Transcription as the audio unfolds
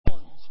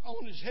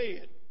on his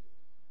head,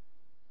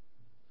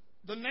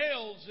 the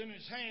nails in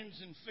his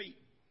hands and feet.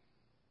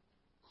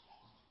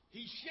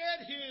 He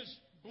shed his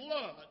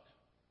blood.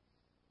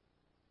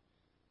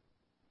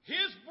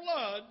 His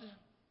blood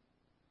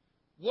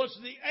was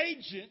the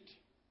agent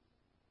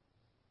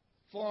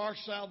for our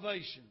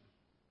salvation.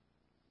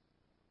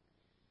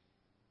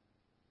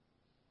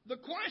 The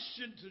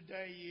question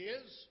today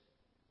is,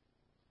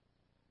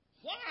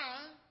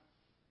 why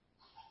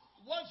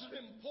was it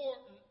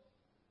important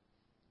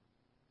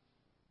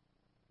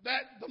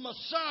that the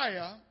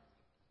Messiah,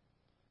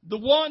 the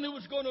one who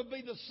was going to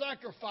be the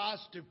sacrifice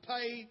to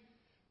pay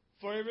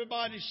for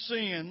everybody's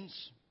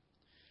sins,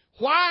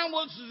 why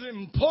was it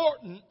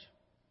important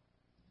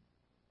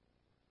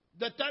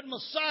that that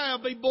Messiah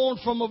be born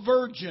from a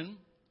virgin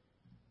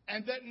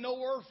and that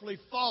no earthly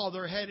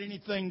father had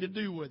anything to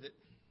do with it?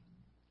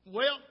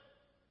 Well,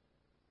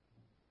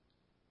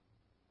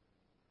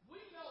 we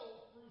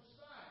know through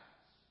science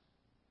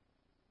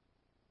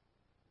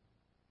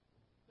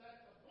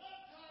that the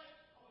blood type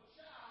of a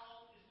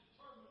child is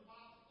determined by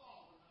the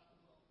father, not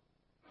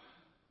the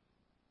mother.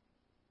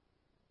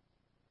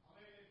 I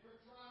mean, if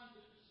we're trying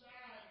to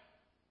decide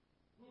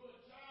who a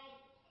child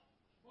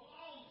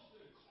belongs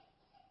to,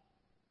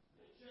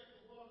 they check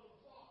the blood of the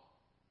father.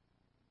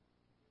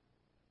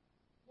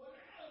 When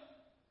Adam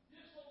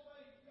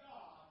disobeyed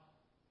God,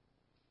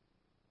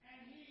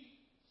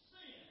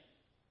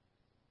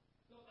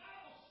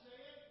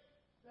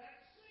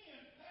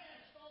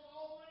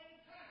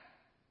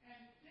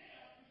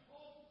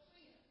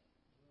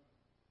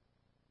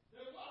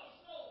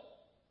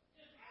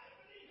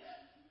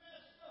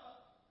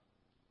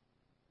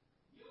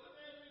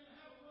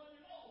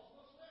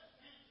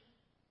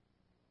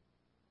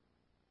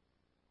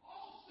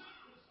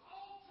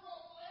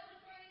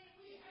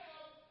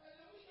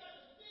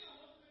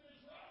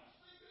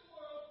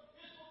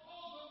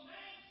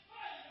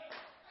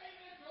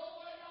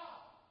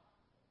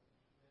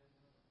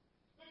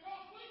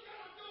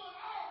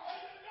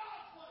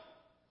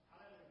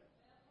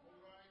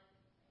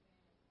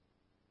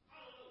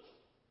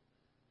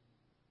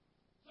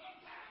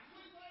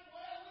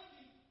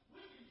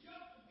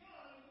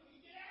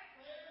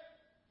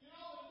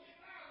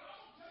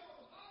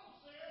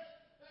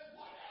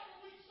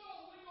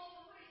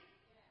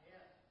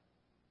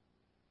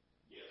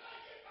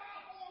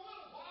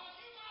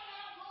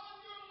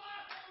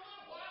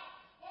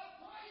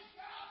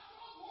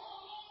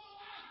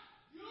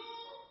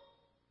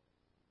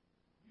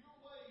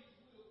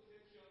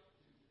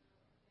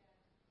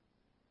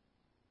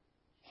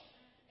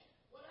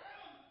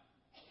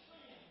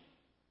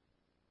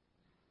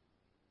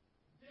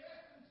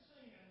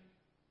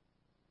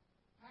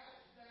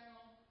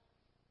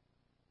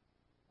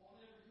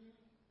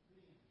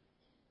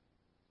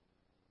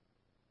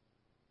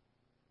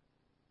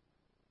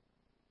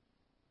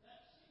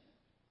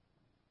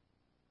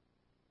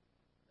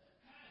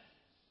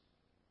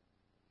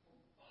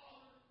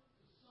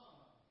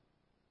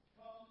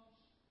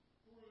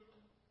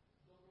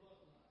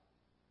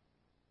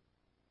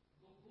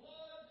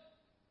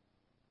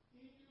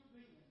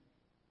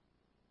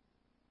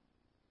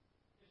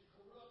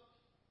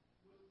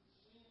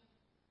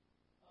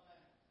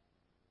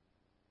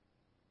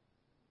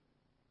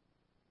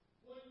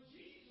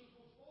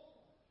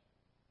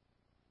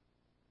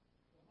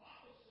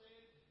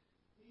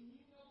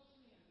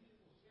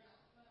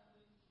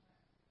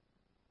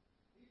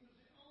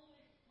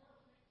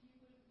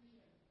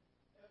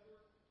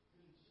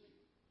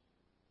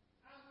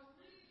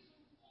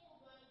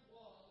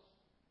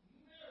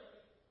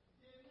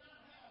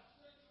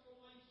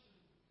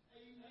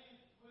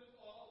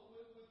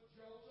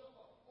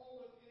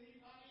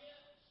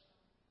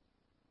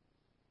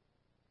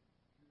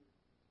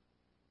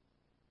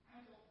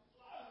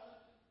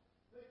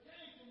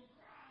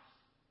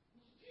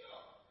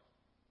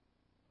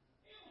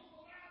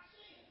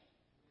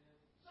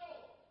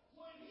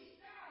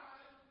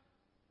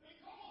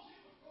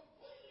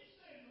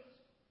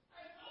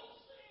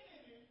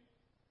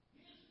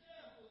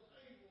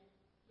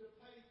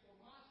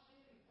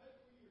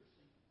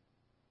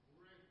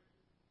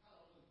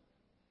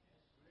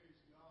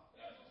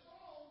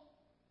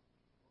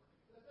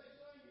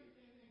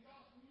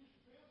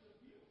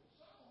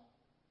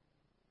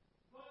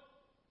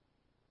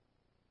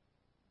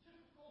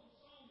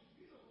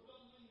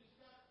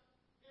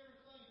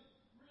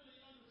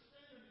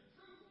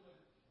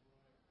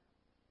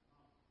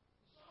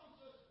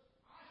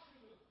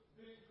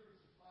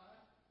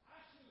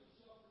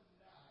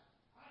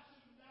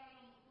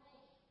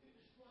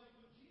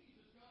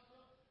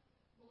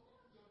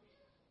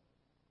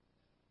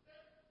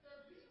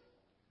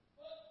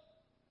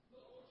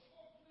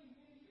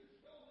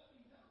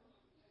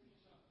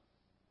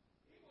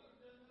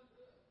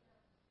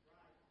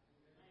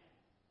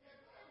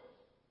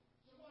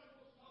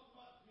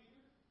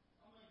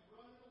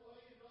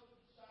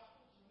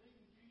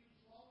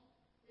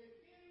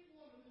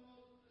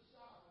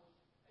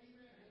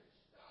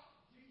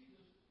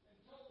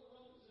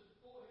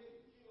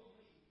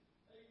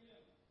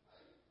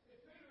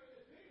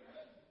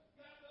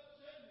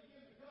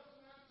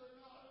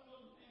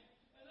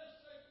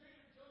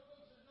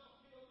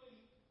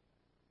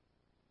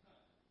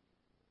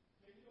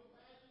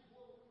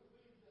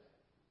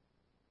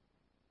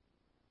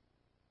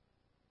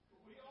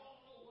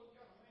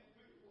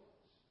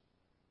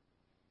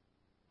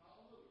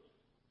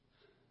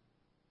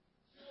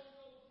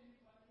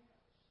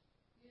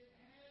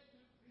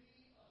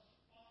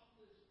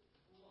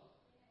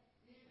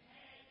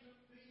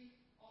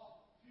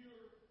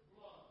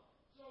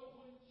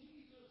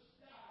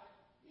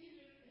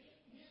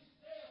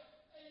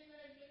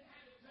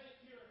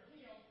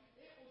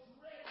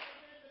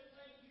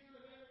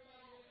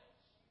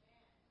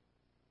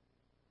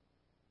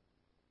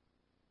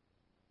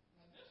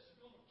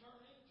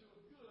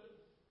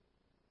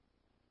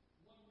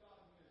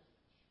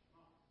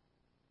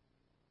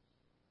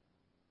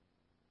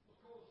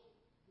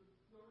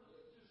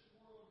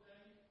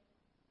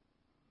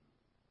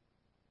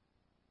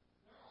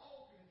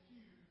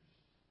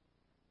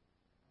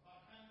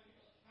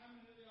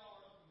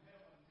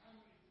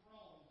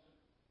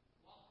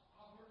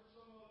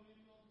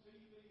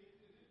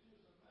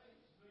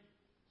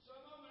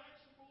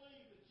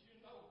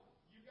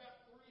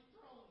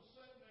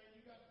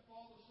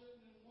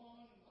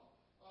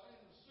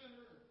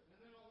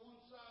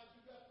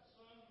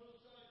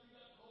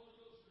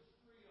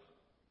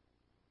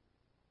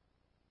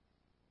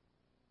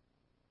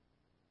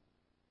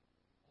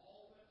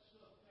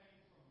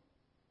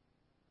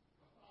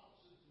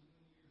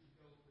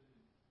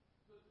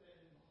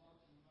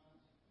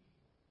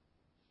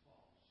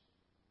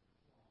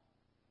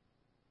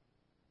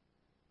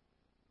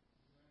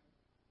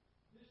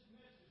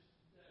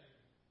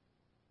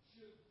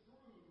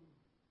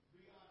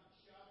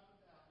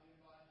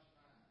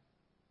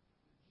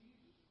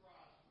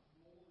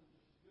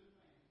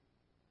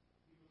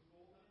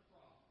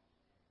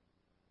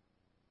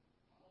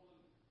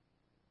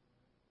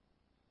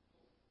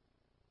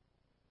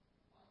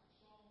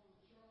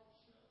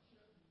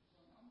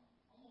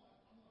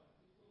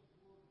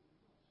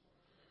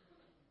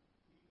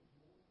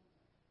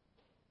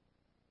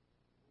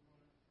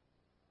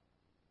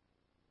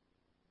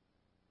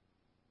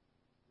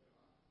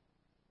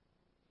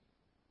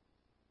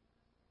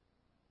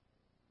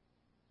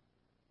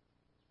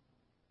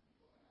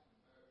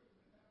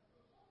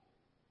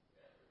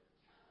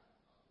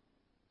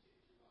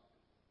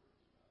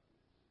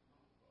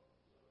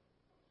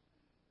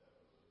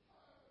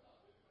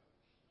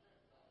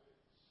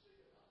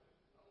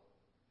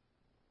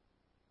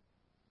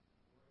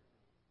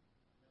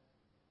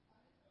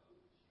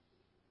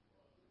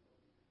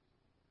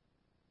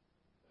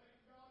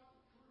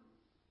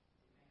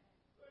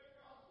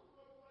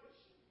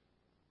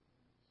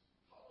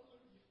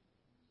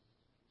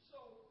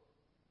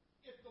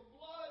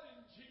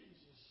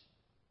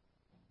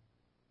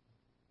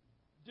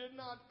 did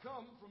not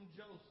come from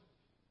Joseph.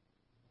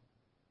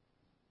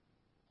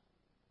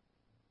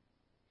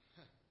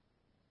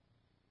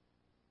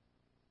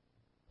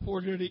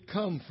 Where did it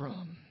come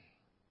from?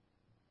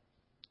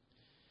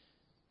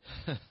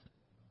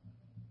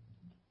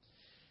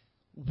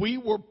 We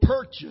were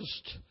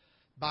purchased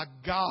by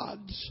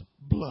God's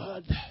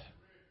blood.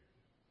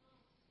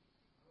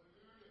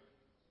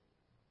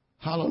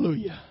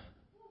 Hallelujah.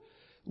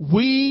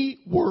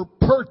 We were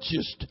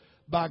purchased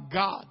by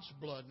God's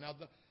blood. Now,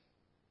 the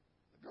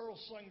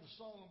girls sang the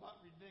song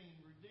about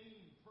redeemed.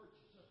 Redeemed,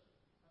 purchased.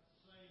 That's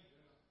the same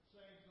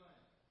thing.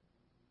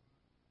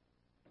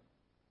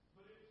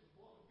 But it was the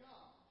blood of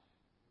God.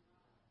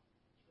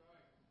 That's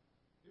right.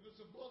 It was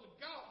the blood of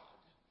God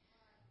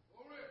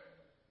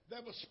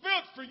that was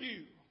spilled for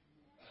you.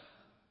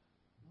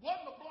 It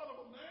wasn't the blood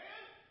of a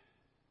man.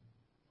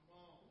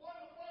 It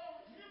wasn't the blood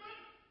of a human.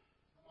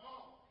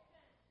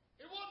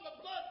 It wasn't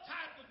the blood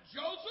type of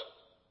Joseph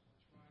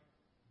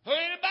or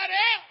anybody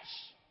else.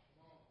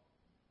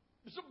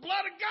 It's the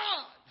blood of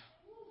God.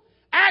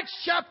 Acts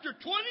chapter 20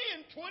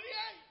 and 28.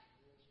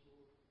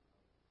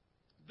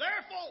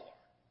 Therefore,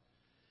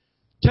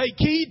 take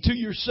heed to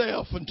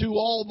yourself and to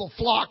all the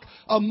flock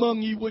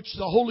among you which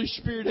the Holy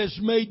Spirit has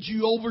made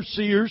you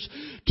overseers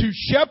to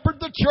shepherd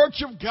the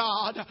church of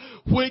God,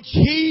 which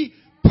He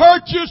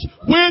purchased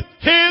with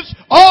His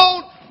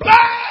own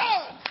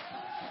blood.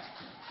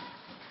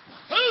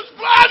 Whose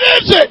blood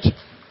is it?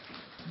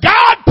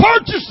 God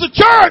purchased the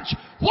church.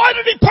 What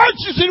did He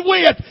purchase it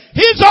with?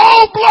 His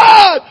own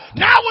blood.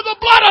 Not with the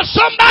blood of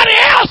somebody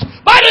else,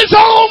 but His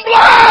own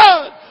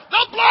blood.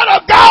 The blood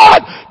of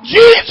God.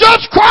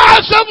 Jesus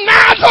Christ of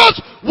Nazareth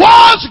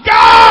was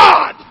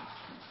God.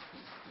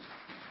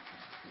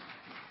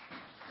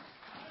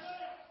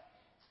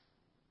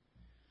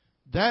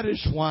 That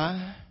is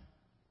why,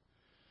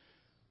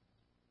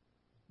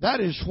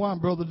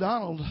 Brother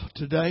Donald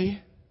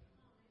today,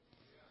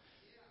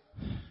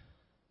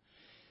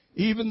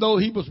 even though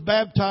he was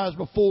baptized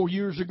before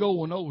years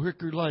ago in Old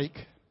Hickory Lake,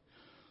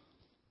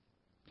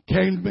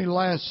 came to me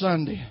last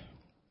Sunday.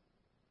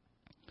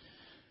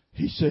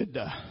 He said,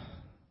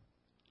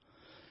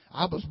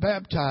 I was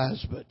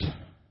baptized, but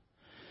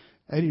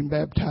they didn't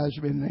baptize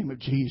me in the name of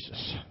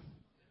Jesus.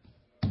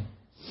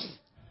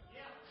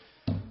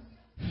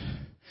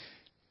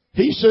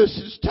 He says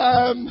it's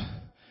time,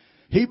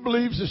 he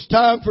believes it's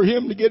time for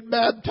him to get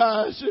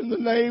baptized in the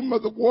name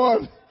of the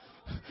one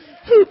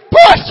who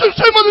purchased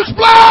him with His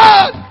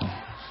blood.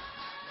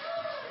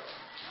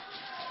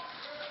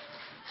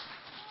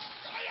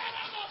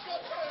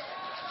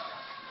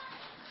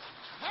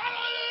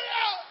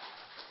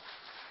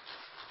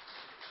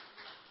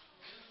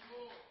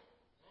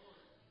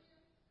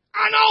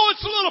 I know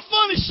it's a little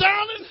funny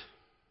sounding,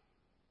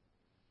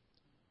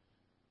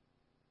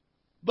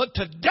 but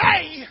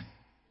today,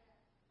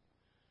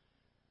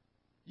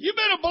 you've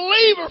been a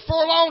believer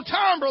for a long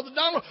time, Brother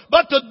Donald,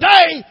 but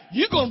today,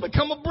 you're going to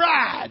become a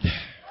bride.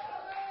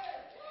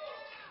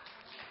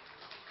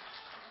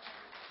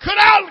 Could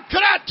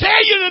I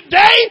tell you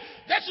today,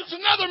 this is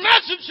another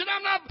message and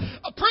I'm not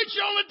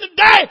preaching on it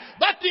today,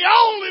 but the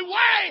only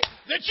way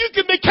that you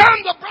can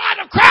become the bride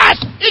of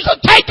Christ is to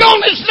take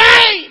on His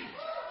name.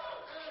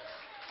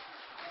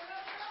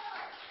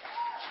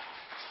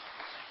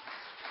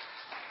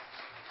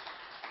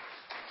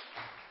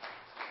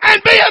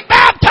 And being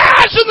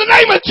baptized in the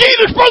name of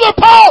Jesus, Brother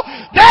Paul,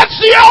 that's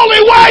the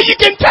only way you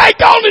can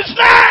take on His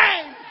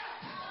name.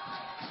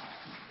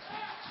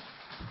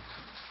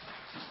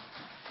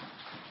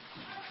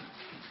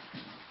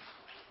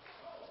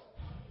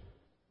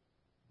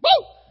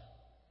 Woo!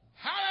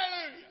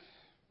 Hallelujah.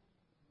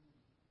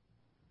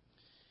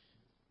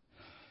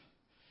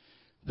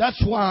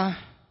 That's why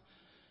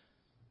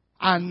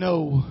I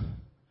know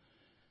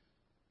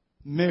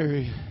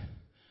Mary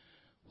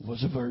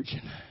was a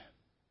virgin.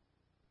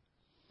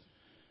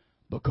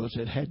 Because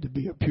it had to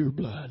be a pure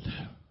blood.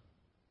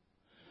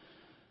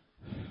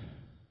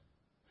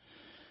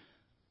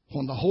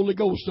 When the Holy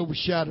Ghost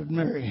overshadowed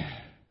Mary,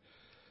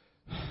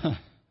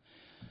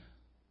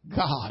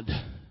 God,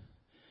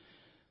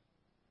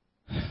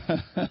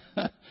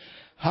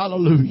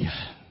 hallelujah,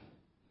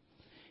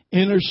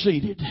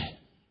 interceded,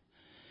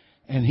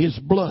 and His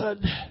blood,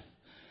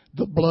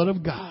 the blood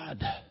of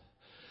God,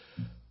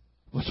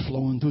 was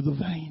flowing through the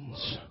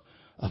veins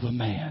of a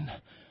man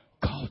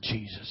called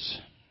Jesus.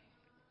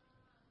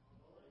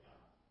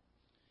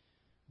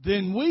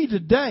 Then we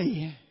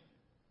today,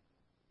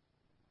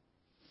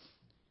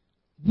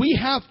 we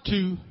have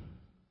to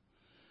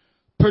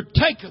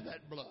partake of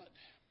that blood.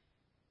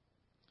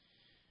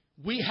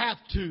 We have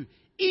to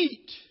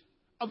eat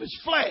of His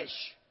flesh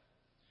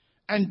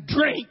and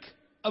drink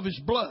of His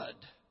blood.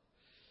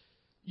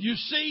 You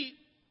see,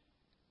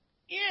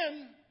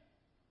 in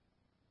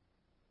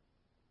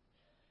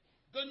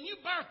the new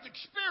birth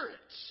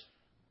experience,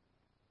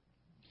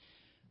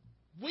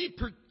 we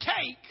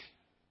partake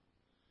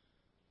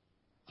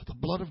of the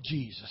blood of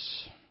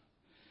Jesus.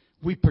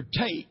 We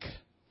partake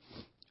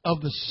of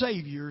the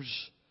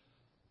Savior's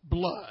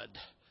blood.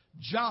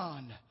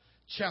 John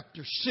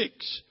chapter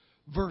 6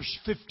 verse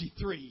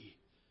 53.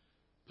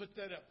 Put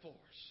that up for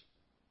us.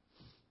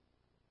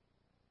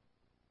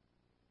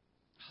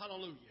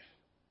 Hallelujah.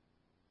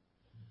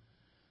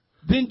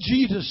 Then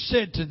Jesus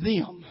said to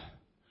them,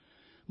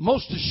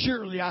 most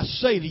assuredly I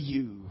say to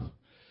you,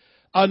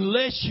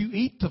 unless you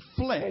eat the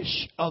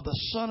flesh of the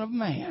Son of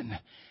Man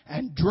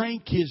and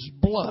drink His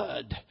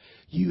blood,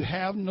 you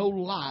have no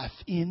life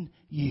in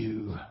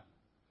you.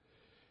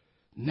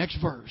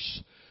 Next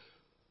verse.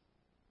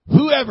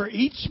 Whoever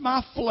eats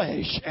my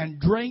flesh and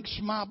drinks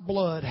my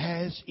blood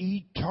has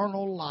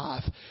eternal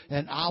life,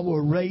 and I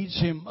will raise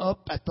him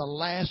up at the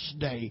last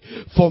day.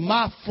 For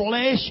my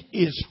flesh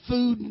is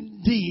food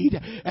indeed,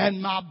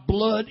 and my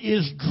blood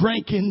is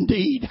drink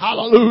indeed.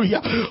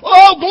 Hallelujah.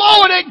 Oh,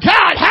 glory to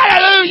God.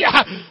 Hallelujah.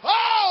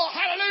 Oh,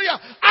 hallelujah.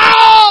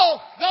 Oh,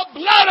 the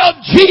blood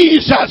of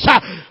Jesus.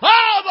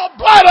 Oh, the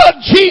blood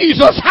of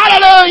Jesus.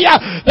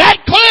 Hallelujah.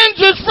 That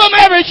cleanses from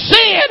every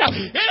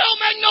sin. It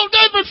don't make no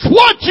difference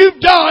what you've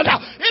done.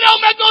 It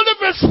don't make no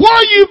difference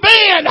where you've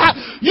been.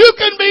 You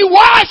can be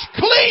washed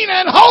clean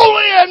and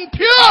holy and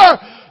pure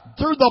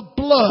through the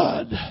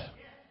blood